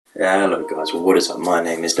Hello guys, well what is up, my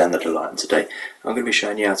name is Dan the Delight and today I'm going to be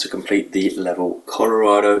showing you how to complete the level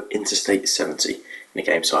Colorado Interstate 70 in the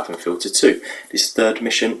game Syphon Filter 2. This is the third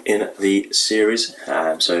mission in the series,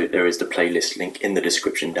 so there is the playlist link in the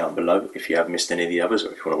description down below if you have missed any of the others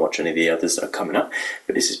or if you want to watch any of the others that are coming up.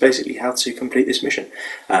 But this is basically how to complete this mission.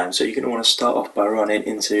 So you're going to want to start off by running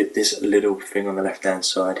into this little thing on the left hand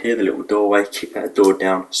side here, the little doorway. Kick that door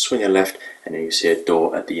down, swing a left, and then you see a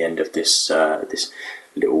door at the end of this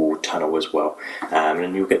little tunnel as well,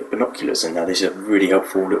 and you'll get binoculars. And now this is a really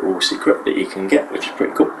helpful little secret that you can get, which is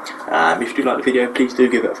pretty cool. If you do like the video, please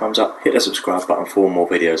do give it a thumbs up, hit the subscribe button for more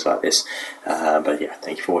videos like this. But yeah,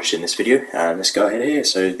 thank you for watching this video, and let's go ahead here.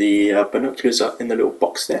 So the binoculars are in the little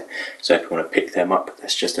box there, so if you want to pick them up,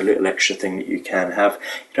 that's just a little extra thing that you can have.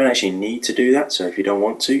 You don't actually need to do that, so if you don't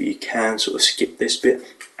want to, you can sort of skip this bit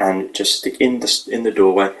and just stick in the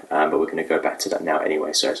doorway, but we're going to go back to that now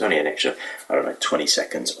anyway, so it's only an extra, I don't know, 20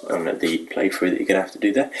 seconds on the playthrough that you're going to have to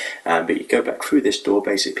do there. But you go back through this door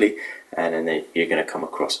basically, and then you're going to come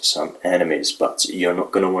across some enemies, but you're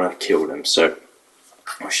not going to want to kill them. So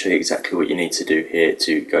I'll show you exactly what you need to do here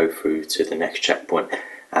to go through to the next checkpoint,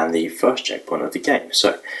 and the first checkpoint of the game.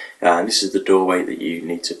 So this is the doorway that you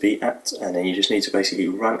need to be at, and then you just need to basically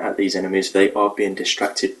run at these enemies. They are being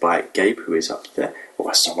distracted by Gabe, who is up there,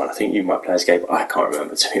 or someone, I think you might play as Gabe, I can't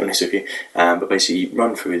remember to be honest with you. But basically you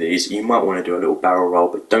run through these. You might want to do a little barrel roll,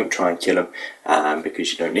 but don't try and kill them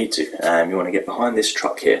because you don't need to. You want to get behind this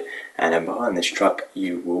truck here, and then behind this truck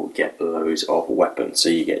you will get loads of weapons. So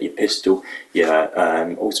you get your pistol, your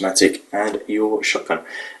automatic, and your shotgun.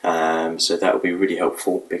 So that will be really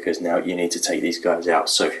helpful because now you need to take these guys out.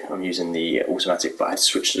 So I'm using the automatic, but I had to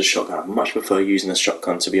switch to the shotgun. I much prefer using the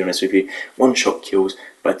shotgun, to be honest with you. One shot kills,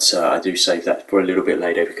 but I do save that for a little bit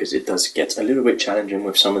later because it does get a little bit challenging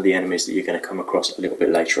with some of the enemies that you're going to come across a little bit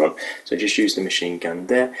later on. So just use the machine gun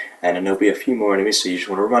there, and then there'll be a few more enemies, so you just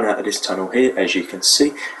want to run out of this tunnel here, as you can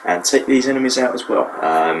see, and take these enemies out as well.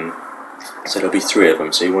 So there'll be 3 of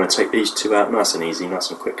them, so you want to take these 2 out nice and easy,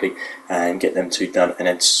 nice and quickly, and get them 2 done, and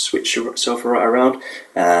then switch yourself right around,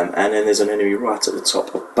 and then there's an enemy right at the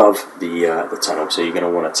top above the tunnel, so you're going to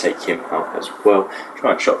want to take him out as well.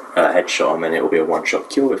 Try and headshot him and it will be a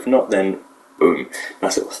one-shot kill. If not, then boom,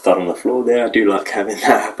 nice little thud on the floor there. I do like having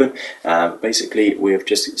that happen. Basically we have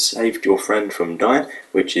just saved your friend from dying,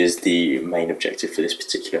 which is the main objective for this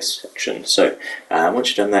particular section. So once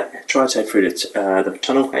you've done that, try to head through the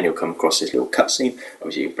tunnel and you'll come across this little cutscene.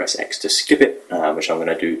 Obviously you can press X to skip it, which I'm going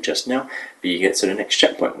to do just now, but you get to the next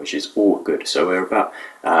checkpoint, which is all good. So we're about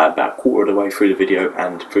a quarter of the way through the video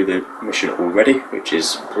and through the mission already, which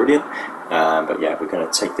is brilliant. But yeah, we're going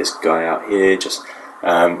to take this guy out here, just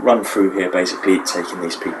run through here basically taking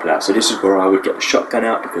these people out. So this is where I would get the shotgun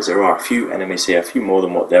out because there are a few enemies here, a few more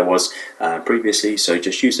than what there was previously, so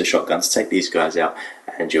just use the shotgun to take these guys out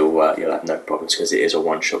and you'll have no problems because it is a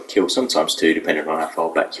one-shot kill, sometimes 2 depending on how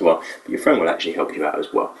far back you are, but your friend will actually help you out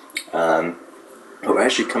as well. But we're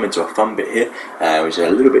actually coming to a fun bit here, which is a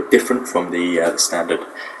little bit different from the standard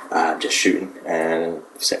just shooting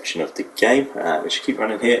section of the game, which you keep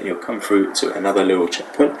running here and you'll come through to another little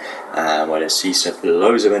checkpoint where there's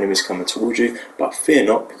loads of enemies coming towards you, but fear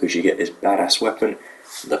not because you get this badass weapon,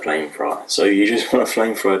 the flamethrower. So you just want to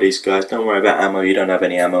flamethrower these guys. Don't worry about ammo, you don't have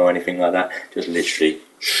any ammo or anything like that, just literally,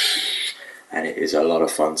 and it is a lot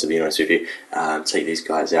of fun, to be honest with you. Take these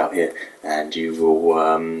guys out here and you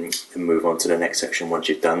will move on to the next section. Once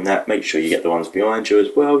you've done that, make sure you get the ones behind you as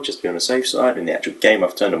well, just to be on the safe side. In the actual game,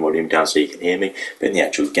 I've turned the volume down so you can hear me, but in the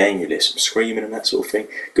actual game you hear some screaming and that sort of thing.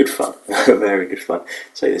 Good fun, very good fun.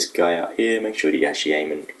 Take this guy out here, make sure that you actually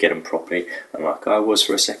aim and get him properly, unlike I was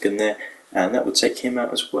for a second there. And that will take him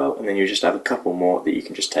out as well, and then you just have a couple more that you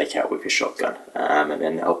can just take out with your shotgun, and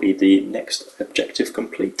then that'll be the next objective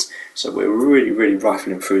complete. So we're really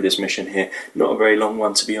rifling through this mission here. Not a very long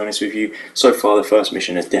one, to be honest with you. So far the first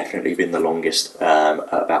mission has definitely been the longest,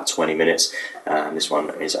 about 20 minutes. This one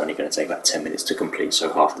is only going to take about 10 minutes to complete,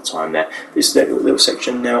 so half the time there. This little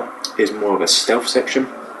section now is more of a stealth section.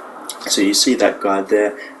 So you see that guy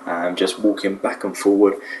there just walking back and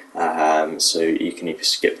forward, so you can either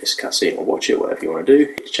skip this cutscene or watch it, whatever you want to do.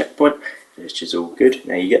 Hit checkpoint, which is all good.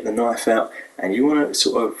 Now you get the knife out and you want to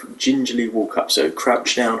sort of gingerly walk up, so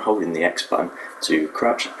crouch down holding the X button to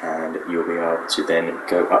crouch, and you'll be able to then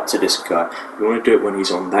go up to this guy. You want to do it when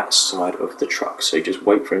he's on that side of the truck, so just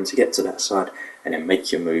wait for him to get to that side and then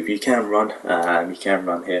make your move. You can run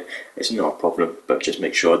here, it's not a problem, but just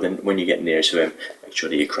make sure then when you get near to him, make sure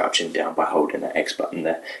that you're crouching down by holding that X button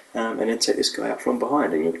there, and then take this guy out from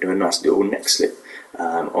behind and you'll do a nice little neck slip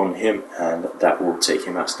on him, and that will take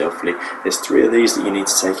him out stealthily. There's 3 of these that you need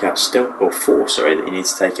to take out stealth, or 4, sorry, that you need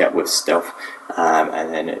to take out with stealth,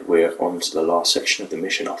 and then we're on to the last section of the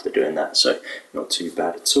mission after doing that, so not too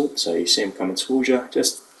bad at all. So you see him coming towards you,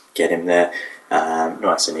 just get him there,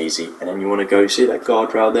 nice and easy, and then you want to go, see that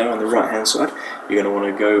guardrail there on the right hand side, you're going to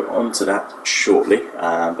want to go onto that shortly,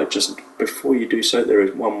 but just before you do so, there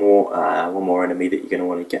is one more enemy that you're going to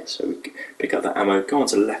want to get. So we pick up that ammo, go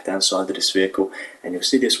onto the left hand side of this vehicle, and you'll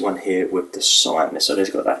see this one here with the sign. So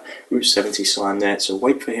there's got that Route 70 sign there, so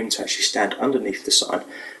wait for him to actually stand underneath the sign.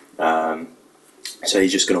 So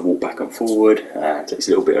he's just going to walk back and forward. It takes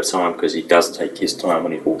a little bit of time because he does take his time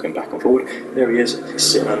when he's walking back and forward. There he is,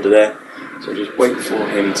 sitting under there. So just wait for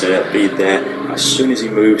him to be there. As soon as he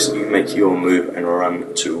moves, you make your move and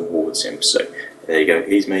run towards him. So there you go,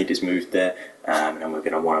 he's made his move there, and then we're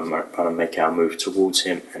going to want to make our move towards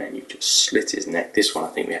him, and then you just slit his neck. This one I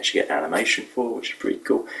think we actually get an animation for, which is pretty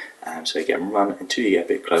cool. So again, run until you get a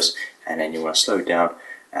bit close, and then you want to slow down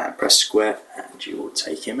and press square, and you will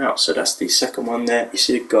take him out. So that's the second one there. You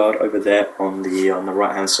see the guard over there on the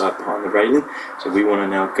right hand side behind the railing. So we want to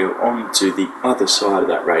now go on to the other side of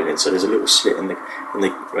that railing. So there's a little slit in the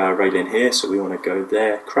railing here. So we want to go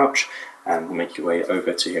there, crouch, and make your way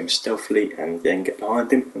over to him stealthily, and then get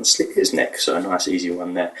behind him and slit his neck. So a nice easy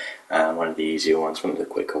one there, one of the easier ones, one of the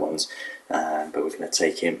quicker ones. But we're going to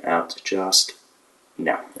take him out just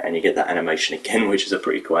now, and you get that animation again, which is a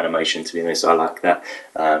pretty cool animation, to be honest. I like that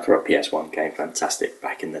for a PS1 game. Fantastic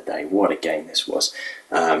back in the day. What a game this was.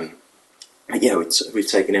 Yeah, we've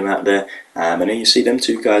taken him out there, and then you see them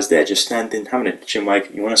 2 guys there just standing, having a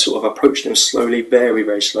chinwag. You want to sort of approach them slowly, very,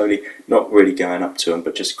 very slowly, not really going up to them,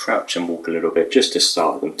 but just crouch and walk a little bit, just to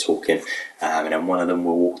start them talking. And then one of them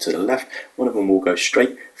will walk to the left, one of them will go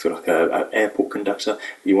straight for like an airport conductor.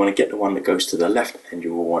 You want to get the one that goes to the left, and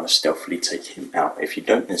you will want to stealthily take him out. If you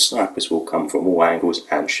don't, then snipers will come from all angles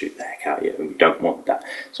and shoot the heck out of you, and we don't want that.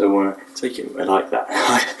 So we want to take him like that.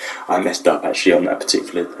 I messed up actually on that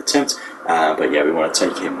particular attempt, but yeah, we want to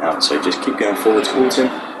take him out. So just keep going forward towards him,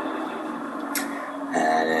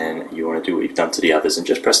 and then you want to do what you've done to the others and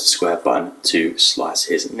just press the square button to slice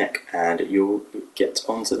his neck, and you'll get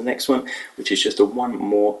on to the next one, which is just one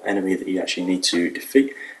more enemy that you actually need to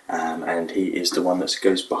defeat, and he is the one that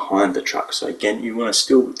goes behind the truck. So again, you want to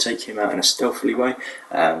still take him out in a stealthily way.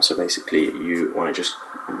 So basically you want to just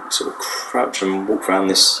sort of crouch and walk around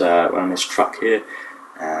this truck here,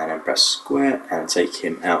 and then press square and take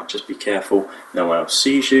him out. Just be careful, no one else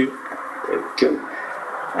sees you. There we go.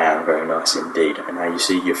 And very nice indeed. And now you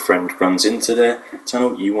see your friend runs into the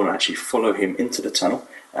tunnel. You want to actually follow him into the tunnel.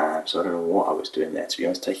 So I don't know what I was doing there, to be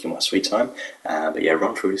honest, taking my sweet time. But yeah,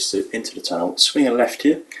 run through into the tunnel, swing a left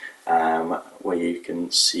here, where you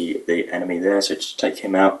can see the enemy there. So just take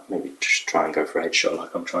him out, maybe just try and go for a headshot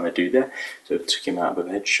like I'm trying to do there. So took him out with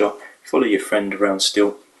a headshot. Follow your friend around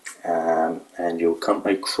still, and you'll come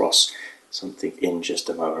across something in just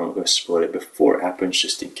a moment. I'm not going to spoil it before it happens,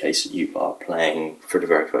 just in case you are playing for the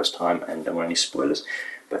very first time and don't want any spoilers.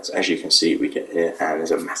 But as you can see, we get here and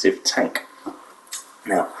there's a massive tank.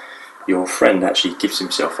 Now, your friend actually gives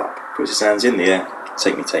himself up, puts his hands in the air,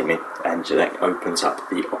 take me, and that opens up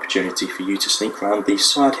the opportunity for you to sneak around the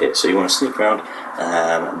side here. So you want to sneak around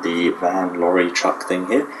the van, lorry, truck thing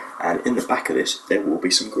here, and in the back of this there will be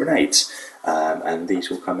some grenades, and these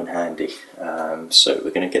will come in handy. So we're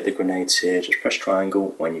going to get the grenades here. Just press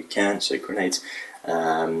triangle when you can. So grenades.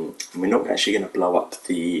 We're not actually going to blow up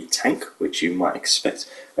the tank, which you might expect.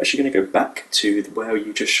 We're actually going to go back to where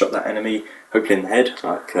you just shot that enemy, hopefully in the head,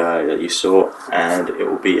 like that you saw, and it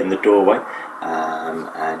will be in the doorway.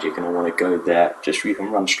 And you're going to want to go there. Just you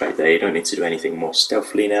can run straight there. You don't need to do anything more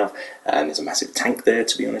stealthily now. There's a massive tank there,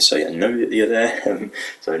 to be honest, so you know that you're there.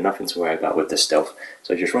 So nothing to worry about with the stealth.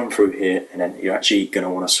 So just run through here, and then you're actually going to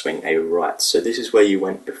want to swing a right. So this is where you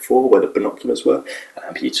went before, where the binoculars were.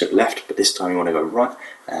 You took left, but this time you want to go right.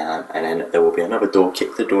 And then there will be another door.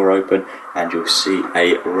 Kick the door open, and you'll see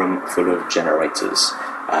a room full of generators.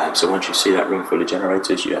 So once you see that room full of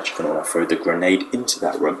generators, you're actually going to want to throw the grenade into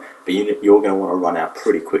that room, but you're going to want to run out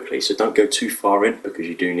pretty quickly. So don't go too far in, because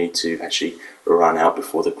you do need to actually run out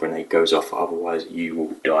before the grenade goes off, otherwise you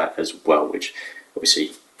will die as well, which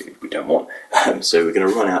obviously we don't want. So we're going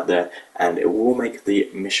to run out there, and it will make the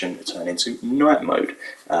mission turn into night mode.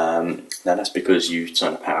 Now that's because you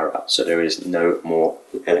turn the power up, so there is no more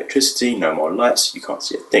electricity, no more lights, you can't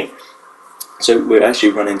see a thing. So we're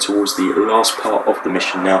actually running towards the last part of the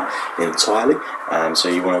mission now entirely. So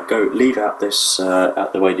you want to go leave out this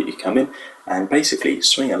out the way that you come in, and basically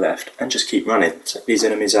swing a left and just keep running. Take these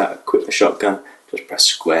enemies out, equip the shotgun, just press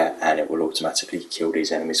square and it will automatically kill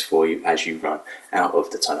these enemies for you as you run out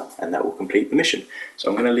of the tunnel, and that will complete the mission. So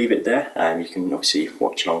I'm going to leave it there, and you can obviously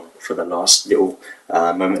watch along for the last little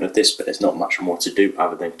moment of this, but there's not much more to do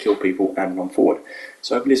other than kill people and run forward.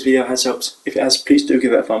 So hopefully this video has helped. If it has, please do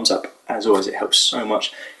give it a thumbs up. As always, it helps so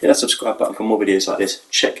much. Hit that subscribe button for more videos like this.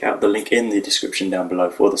 Check out the link in the description down below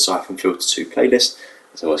for the Syphon Filter 2 playlist.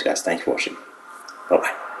 As always guys, thanks for watching. Bye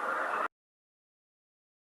bye.